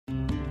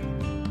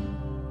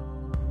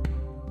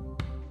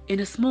In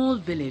a small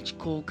village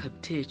called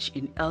Kaptich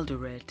in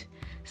Eldoret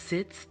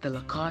sits the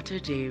Lacata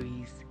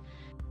Dairies.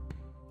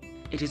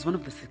 It is one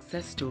of the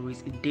success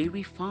stories in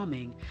dairy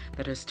farming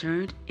that has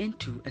turned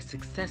into a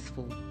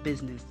successful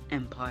business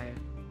empire.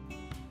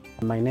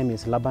 My name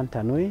is Laban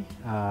Tanui.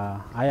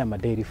 I am a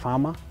dairy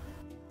farmer.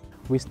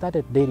 We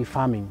started dairy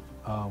farming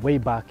way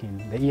back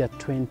in the year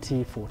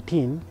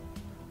 2014.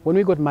 When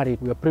we got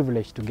married, we were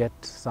privileged to get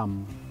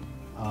some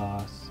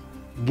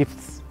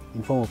gifts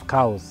in form of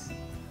cows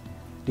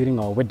during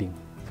our wedding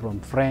from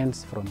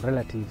friends, from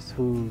relatives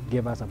who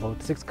gave us about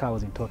 6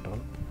 cows in total.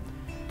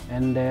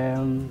 And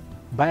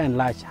by and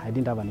large, I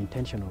didn't have an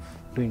intention of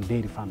doing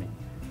dairy farming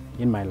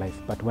in my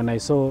life. But when I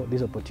saw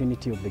this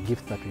opportunity of the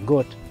gifts that we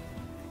got,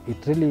 it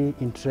really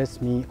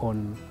interests me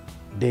on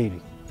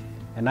dairy.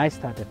 And I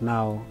started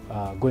now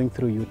going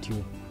through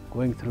YouTube,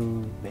 going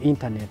through the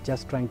internet,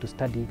 just trying to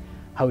study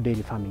how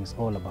dairy farming is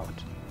all about.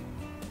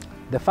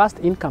 The first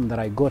income that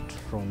I got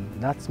from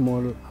that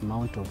small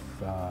amount of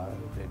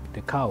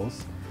the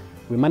cows,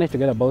 we managed to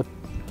get about,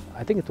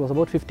 I think it was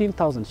about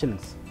 15,000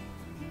 shillings,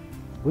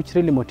 which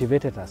really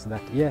motivated us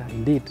that, yeah,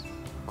 indeed,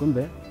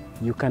 Kumbe,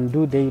 you can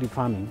do dairy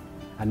farming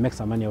and make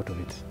some money out of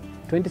it.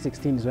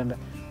 2016 is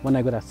when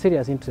I got a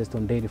serious interest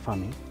on dairy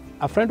farming.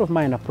 A friend of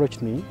mine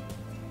approached me,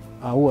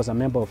 who was a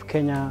member of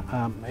Kenya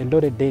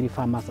Eldoret Dairy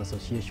Farmers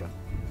Association.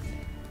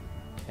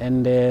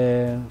 And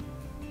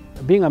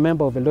being a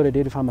member of Eldoret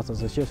Dairy Farmers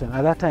Association,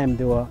 at that time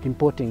they were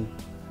importing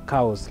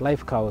cows,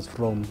 live cows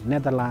from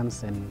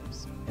Netherlands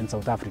and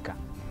South Africa.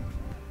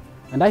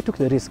 And I took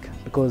the risk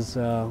because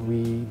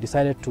we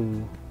decided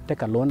to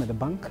take a loan at the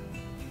bank.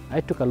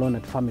 I took a loan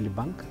at Family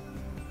Bank,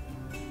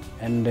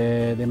 and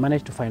they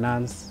managed to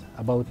finance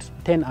about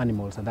 10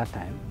 animals at that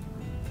time.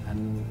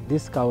 And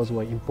these cows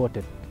were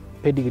imported,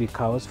 pedigree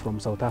cows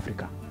from South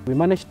Africa. We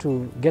managed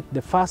to get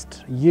the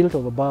first yield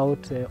of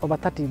about over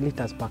 30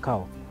 liters per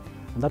cow.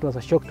 And that was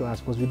a shock to us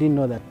because we didn't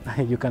know that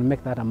you can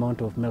make that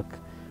amount of milk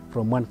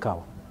from one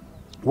cow.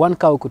 One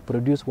cow could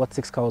produce what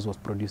 6 cows was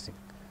producing.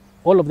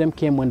 All of them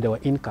came when they were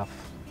in calf.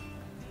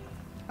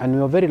 And we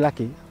were very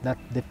lucky that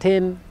the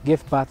 10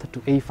 gave birth to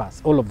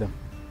AFAs, all of them.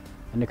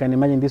 And you can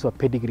imagine these were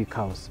pedigree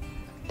cows.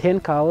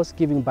 10 cows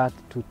giving birth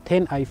to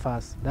 10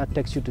 AFAs, that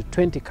takes you to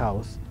 20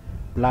 cows.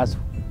 Plus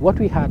what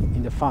we had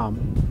in the farm,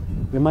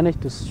 we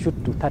managed to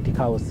shoot to 30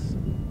 cows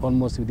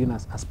almost within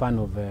a span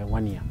of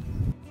 1 year.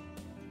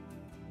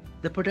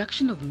 The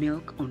production of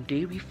milk on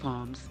dairy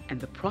farms and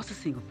the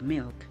processing of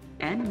milk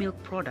and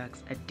milk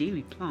products at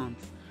dairy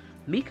plants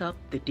make up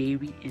the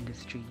dairy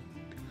industry.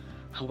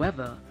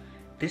 However,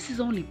 this is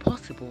only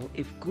possible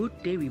if good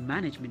dairy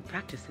management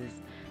practices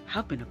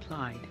have been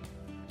applied.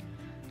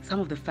 Some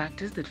of the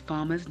factors that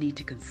farmers need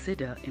to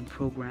consider in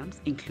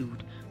programs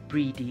include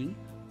breeding,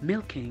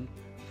 milking,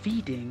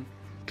 feeding,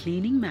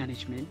 cleaning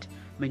management,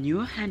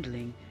 manure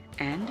handling,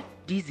 and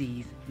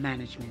disease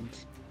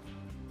management.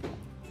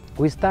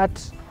 We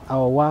start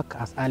our work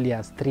as early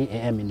as 3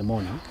 a.m. in the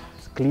morning.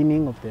 It's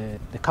cleaning of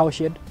the cow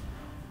shed.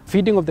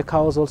 Feeding of the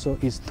cows also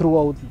is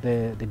throughout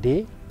the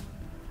day.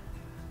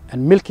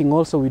 And milking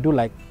also, we do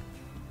like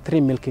 3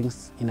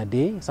 milkings in a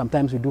day.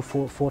 Sometimes we do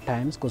four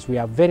times because we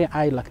have very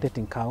high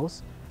lactating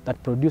cows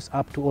that produce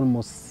up to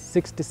almost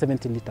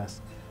 60-70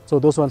 liters. So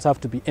those ones have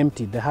to be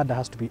emptied. The udder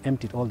has to be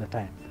emptied all the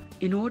time.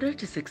 In order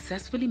to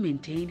successfully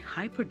maintain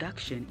high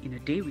production in a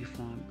dairy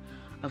farm,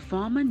 a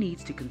farmer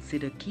needs to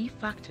consider key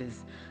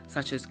factors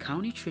such as cow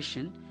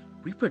nutrition,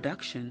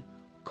 reproduction,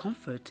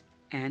 comfort,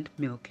 and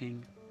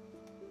milking.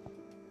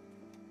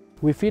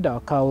 We feed our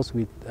cows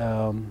with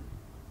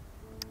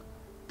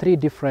 3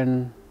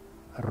 different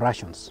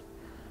rations.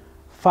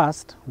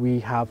 First,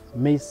 we have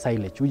maize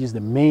silage, which is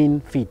the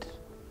main feed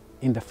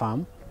in the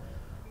farm.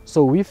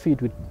 So we feed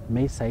with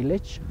maize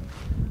silage.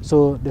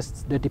 So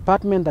the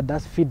department that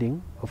does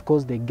feeding, of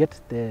course, they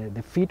get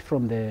the feed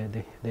from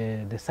the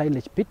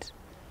silage pit,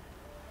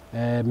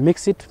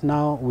 mix it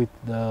now with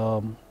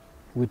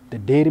the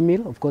dairy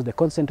meal. Of course, the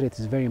concentrate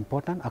is very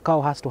important. A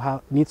cow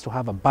needs to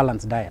have a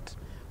balanced diet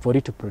for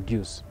it to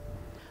produce.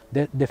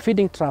 The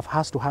feeding trough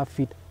has to have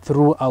feed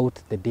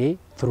throughout the day,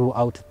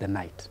 throughout the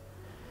night.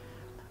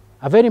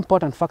 A very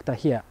important factor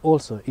here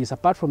also is,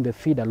 apart from the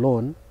feed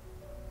alone,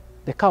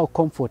 the cow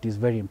comfort is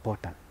very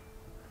important.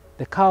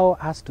 The cow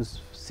has to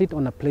sit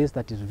on a place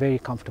that is very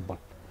comfortable,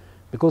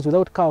 because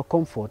without cow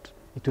comfort,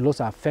 it will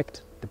also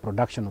affect the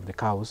production of the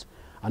cows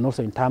and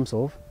also in terms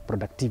of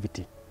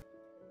productivity.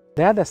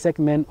 The other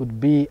segment would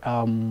be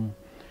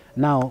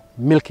now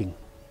milking.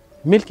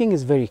 Milking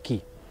is very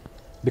key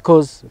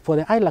because for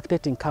the high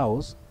lactating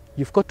cows,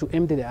 you've got to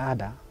empty the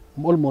udder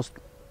almost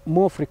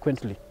more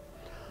frequently.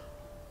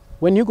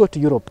 When you go to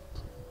Europe,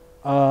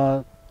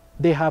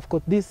 they have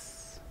got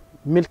this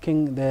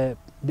milking, they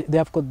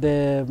have got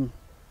the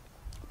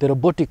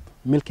robotic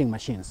milking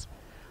machines.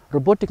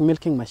 Robotic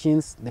milking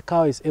machines, the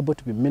cow is able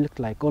to be milked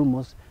like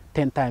almost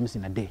 10 times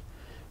in a day.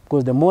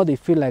 Because the more they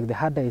feel like the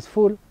udder is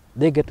full,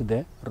 they get to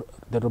the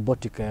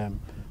robotic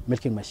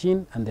milking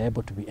machine and they're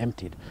able to be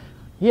emptied.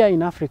 Here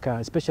in Africa,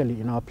 especially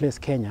in our place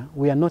Kenya,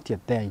 we are not yet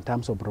there in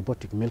terms of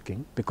robotic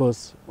milking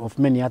because of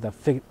many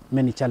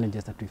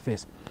challenges that we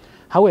face.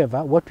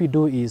 However, what we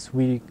do is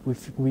we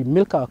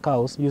milk our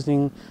cows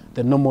using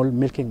the normal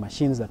milking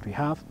machines that we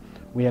have.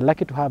 We are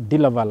lucky to have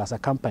Dilaval as a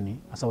company,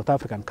 a South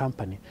African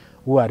company,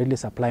 who are really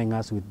supplying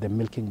us with the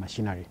milking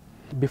machinery.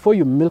 Before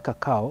you milk a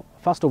cow,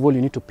 first of all, you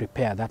need to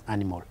prepare that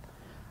animal.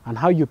 And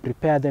how you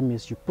prepare them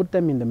is you put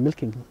them in the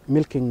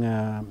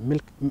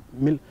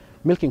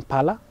milking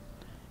parlor.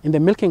 In the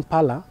milking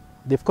parlor,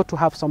 they've got to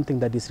have something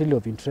that is really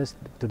of interest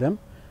to them.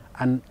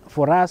 And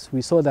for us,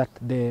 we saw that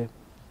the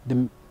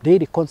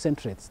dairy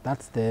concentrates,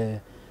 that's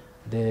the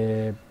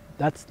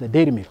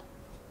dairy meal,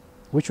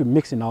 which we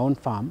mix in our own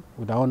farm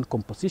with our own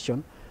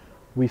composition.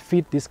 We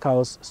feed these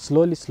cows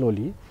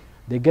slowly.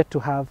 They get to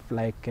have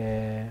like,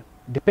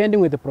 depending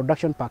with the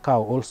production per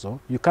cow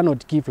also, you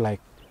cannot give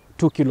like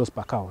 2 kilos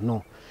per cow,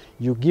 no.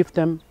 You give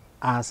them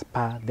as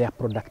per their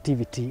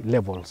productivity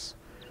levels.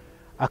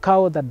 A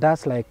cow that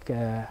does like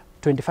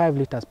 25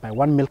 liters by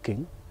one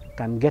milking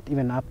can get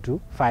even up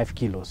to 5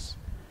 kilos.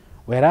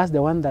 Whereas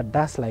the one that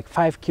does like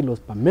 5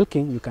 kilos per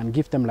milking, you can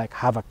give them like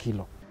half a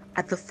kilo.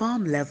 At the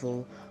farm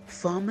level,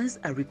 farmers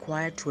are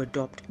required to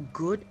adopt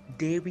good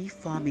dairy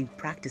farming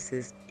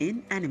practices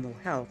in animal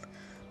health,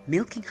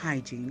 milking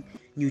hygiene,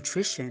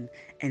 nutrition,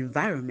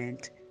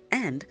 environment,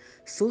 and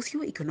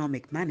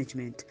socio-economic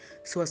management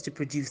so as to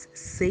produce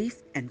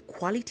safe and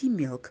quality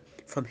milk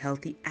from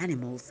healthy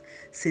animals,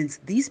 since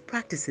these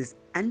practices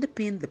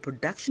underpin the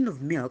production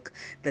of milk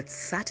that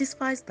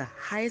satisfies the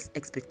highest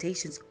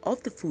expectations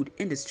of the food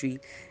industry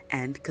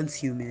and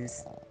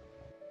consumers.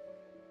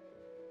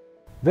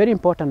 Very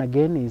important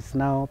again is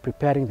now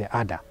preparing the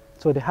udder.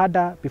 So the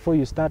udder, before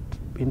you start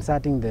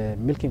inserting the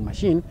milking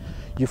machine,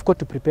 you've got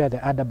to prepare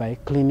the udder by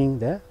cleaning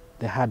the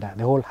udder,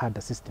 the whole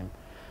udder system.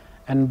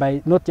 And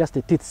by not just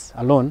the teats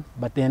alone,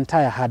 but the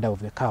entire udder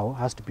of the cow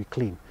has to be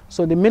clean.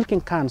 So the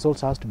milking cans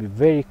also has to be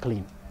very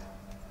clean.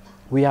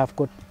 We have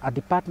got a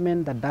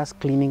department that does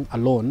cleaning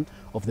alone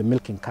of the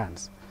milking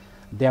cans.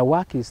 Their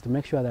work is to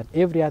make sure that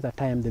every other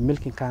time the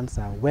milking cans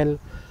are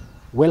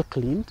well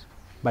cleaned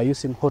by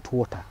using hot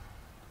water.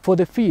 For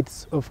the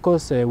feeds, of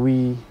course,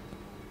 the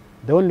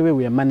only way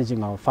we are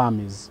managing our farm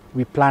is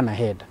we plan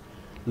ahead.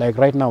 Like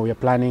right now, we are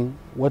planning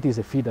what is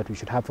the feed that we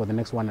should have for the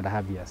next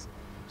 1.5 years.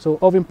 So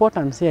of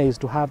importance here is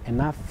to have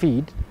enough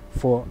feed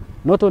for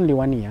not only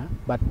 1 year,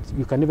 but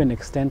you can even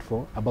extend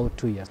for about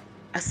 2 years.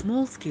 A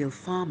small-scale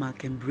farmer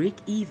can break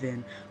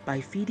even by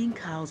feeding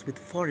cows with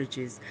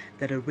forages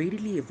that are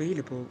readily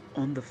available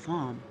on the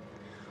farm.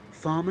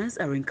 Farmers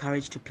are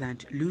encouraged to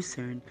plant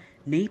lucerne,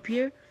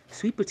 napier,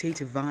 sweet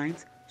potato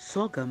vines,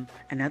 sorghum,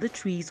 and other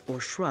trees or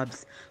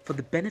shrubs for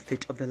the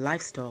benefit of the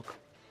livestock.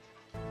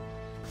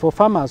 For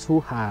farmers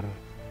who are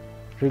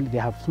they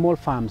have small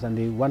farms and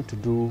they want to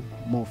do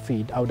more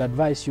feed, I would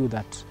advise you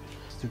that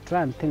to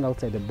try and think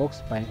outside the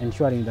box by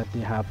ensuring that they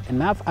have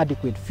enough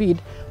adequate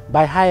feed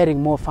by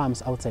hiring more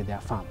farms outside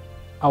their farm.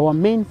 Our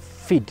main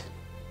feed,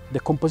 the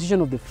composition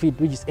of the feed,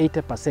 which is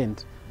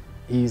 80%,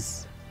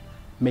 is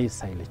maize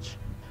silage.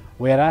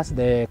 Whereas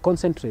the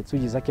concentrates,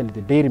 which is actually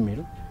the dairy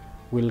meal,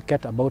 will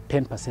get about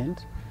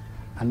 10%.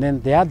 And then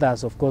the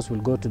others, of course,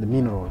 will go to the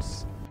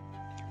minerals.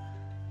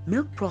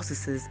 Milk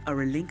processors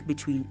are a link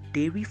between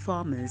dairy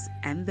farmers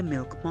and the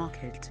milk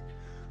market.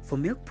 For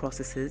milk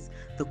processors,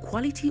 the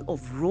quality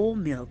of raw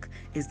milk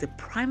is the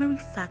primary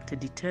factor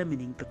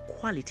determining the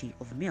quality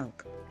of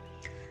milk.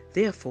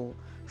 Therefore,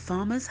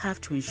 farmers have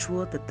to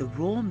ensure that the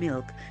raw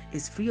milk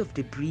is free of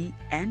debris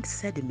and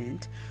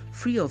sediment,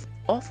 free of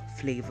off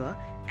flavor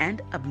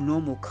and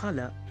abnormal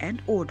color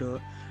and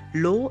odor,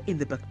 low in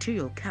the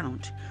bacterial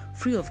count,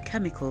 free of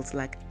chemicals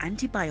like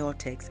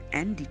antibiotics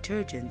and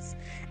detergents,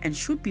 and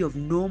should be of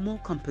normal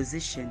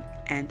composition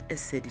and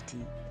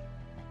acidity.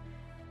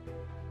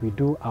 We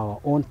do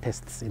our own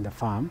tests in the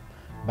farm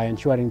by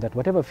ensuring that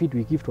whatever feed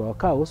we give to our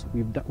cows,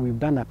 we've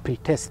done a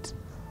pre-test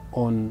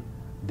on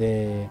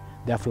their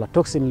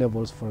aflatoxin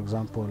levels, for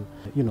example.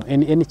 You know,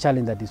 any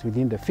challenge that is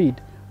within the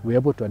feed, we're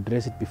able to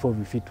address it before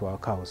we feed to our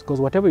cows.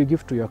 Because whatever you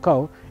give to your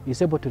cow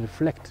is able to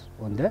reflect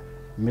on the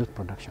milk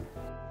production.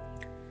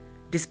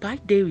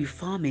 Despite dairy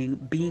farming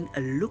being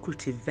a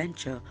lucrative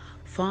venture,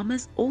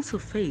 farmers also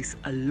face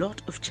a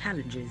lot of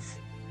challenges.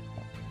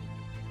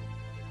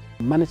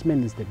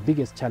 Management is the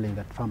biggest challenge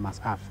that farmers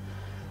have.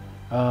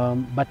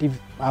 But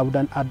if I would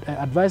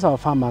advise our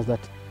farmers that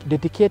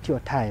dedicate your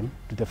time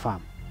to the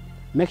farm.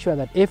 Make sure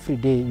that every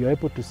day you're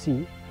able to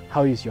see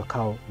how is your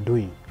cow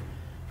doing.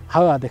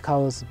 How are the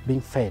cows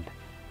being fed?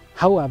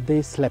 How have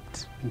they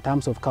slept in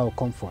terms of cow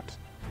comfort?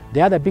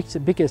 The other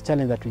biggest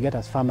challenge that we get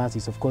as farmers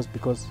is, of course,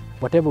 because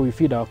whatever we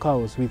feed our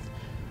cows with,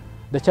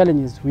 the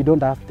challenge is we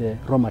don't have the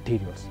raw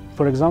materials.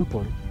 For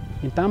example,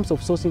 in terms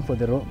of sourcing for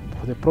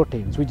the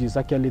proteins, which is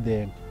actually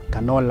the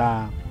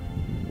canola,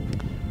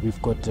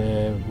 we've got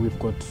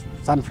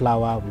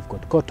sunflower, we've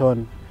got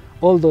cotton,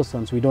 all those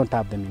ones, we don't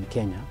have them in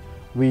Kenya.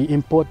 We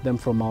import them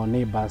from our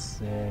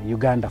neighbors,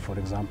 Uganda, for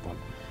example.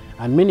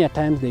 And many a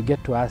times they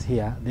get to us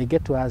here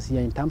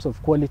in terms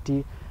of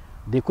quality,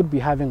 they could be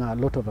having a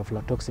lot of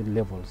aflatoxin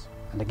levels,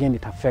 and again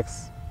it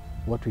affects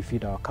what we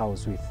feed our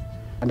cows with.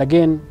 And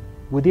again,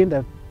 within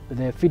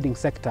the feeding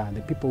sector,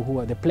 the people who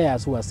are the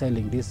players who are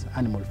selling this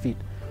animal feed,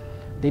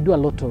 they do a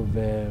lot of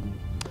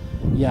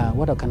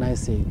what can I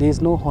say? There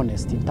is no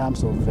honesty in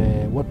terms of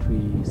what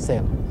we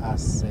sell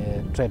as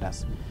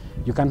traders.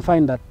 You can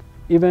find that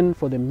even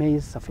for the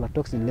maize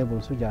aflatoxin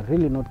levels, which are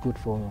really not good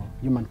for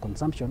human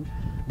consumption,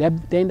 they're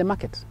in the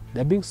market.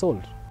 They're being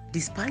sold.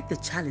 Despite the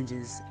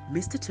challenges,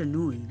 Mr.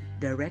 Tanui,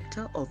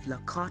 director of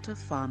Lacata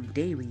Farm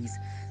Dairies,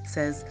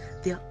 says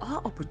there are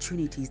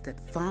opportunities that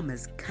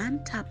farmers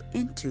can tap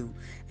into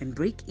and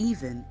break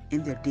even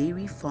in their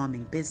dairy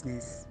farming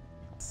business.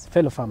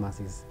 Fellow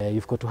farmers,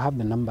 you've got to have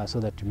the numbers so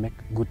that you make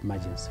good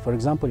margins. For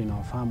example, in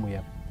our farm,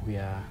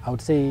 I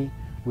would say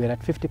we're at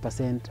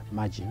 50%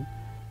 margin,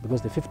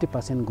 because the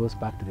 50% goes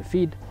back to the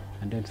feed,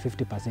 and then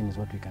 50% is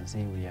what we can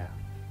say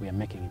we are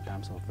making in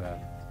terms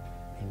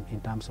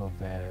of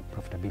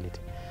profitability.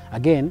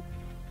 Again,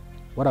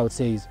 what I would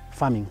say is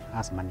farming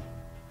has money,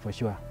 for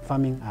sure.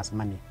 Farming has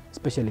money,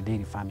 especially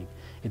dairy farming.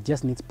 It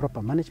just needs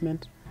proper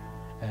management,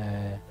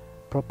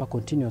 proper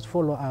continuous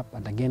follow-up,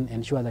 and again,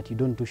 ensure that you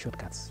don't do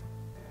shortcuts.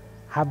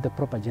 Have the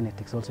proper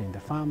genetics also in the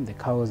farm. The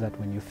cows that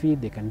when you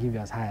feed, they can give you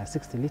as high as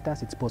 60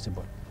 liters, it's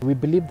possible. We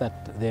believe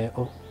that the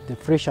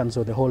Frisians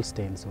or the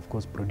Holsteins, of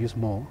course, produce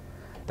more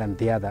than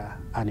the other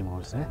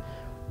animals.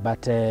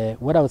 But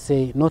what I would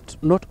say, it's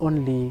not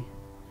only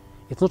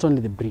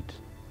the breed,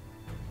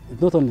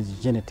 it's not only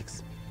the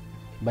genetics,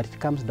 but it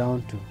comes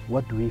down to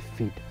what do we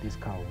feed this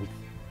cow with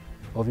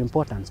of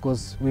importance,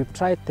 because we've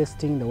tried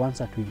testing the ones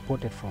that we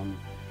imported from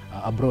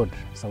abroad,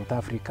 South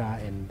Africa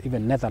and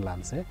even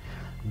Netherlands.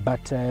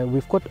 But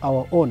we've got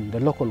our own, the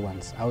local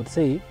ones. I would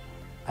say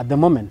at the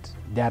moment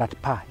they are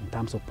at par in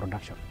terms of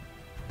production.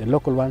 The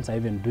local ones are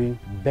even doing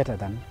better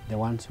than the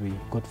ones we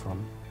got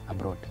from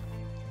abroad.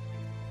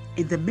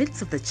 In the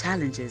midst of the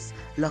challenges,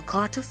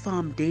 Lacata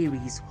Farm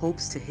Dairies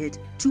hopes to hit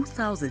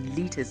 2,000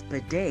 liters per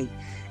day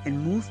and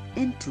move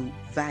into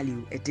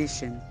value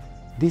addition.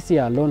 This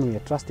year alone, we are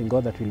trusting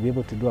God that we'll be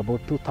able to do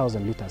about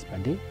 2,000 liters per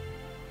day.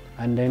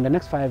 And in the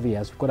next 5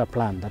 years, we've got a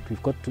plan that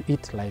we've got to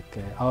eat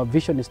our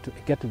vision is to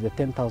get to the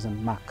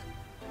 10,000 mark,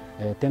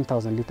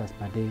 10,000 liters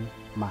per day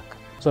mark,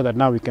 so that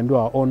now we can do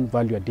our own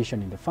value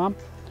addition in the farm,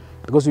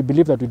 because we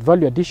believe that with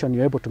value addition,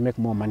 you're able to make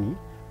more money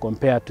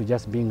compared to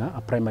just being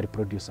a primary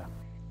producer.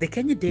 The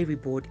Kenya Dairy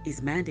Board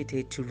is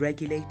mandated to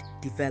regulate,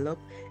 develop,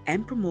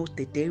 and promote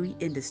the dairy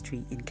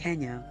industry in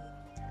Kenya.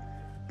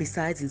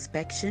 Besides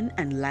inspection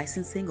and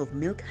licensing of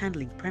milk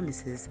handling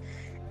premises,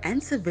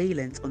 and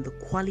surveillance on the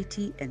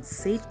quality and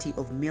safety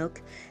of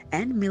milk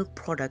and milk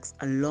products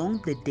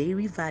along the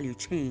dairy value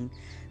chain,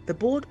 the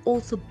board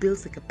also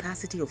builds the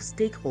capacity of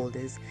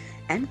stakeholders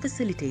and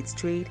facilitates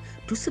trade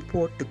to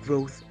support the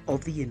growth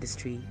of the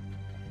industry.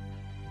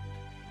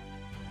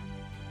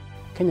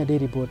 Kenya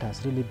Dairy Board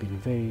has really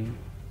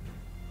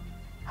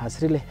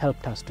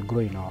helped us to grow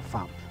in our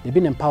farm. They've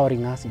been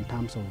empowering us in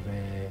terms of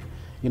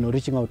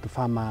reaching out to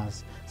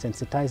farmers,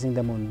 sensitizing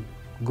them on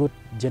good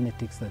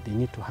genetics that they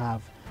need to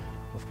have.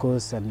 Of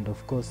course,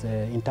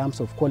 in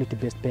terms of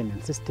quality-based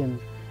payment system,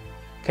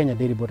 Kenya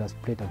Dairy Board has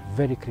played a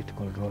very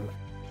critical role.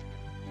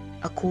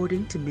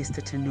 According to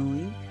Mr.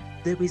 Tanui,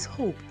 there is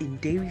hope in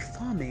dairy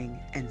farming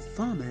and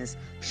farmers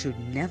should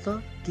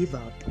never give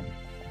up.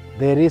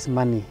 There is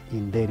money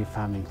in dairy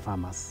farming,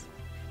 farmers.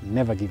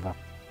 Never give up.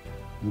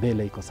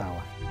 Mbele iko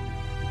sawa.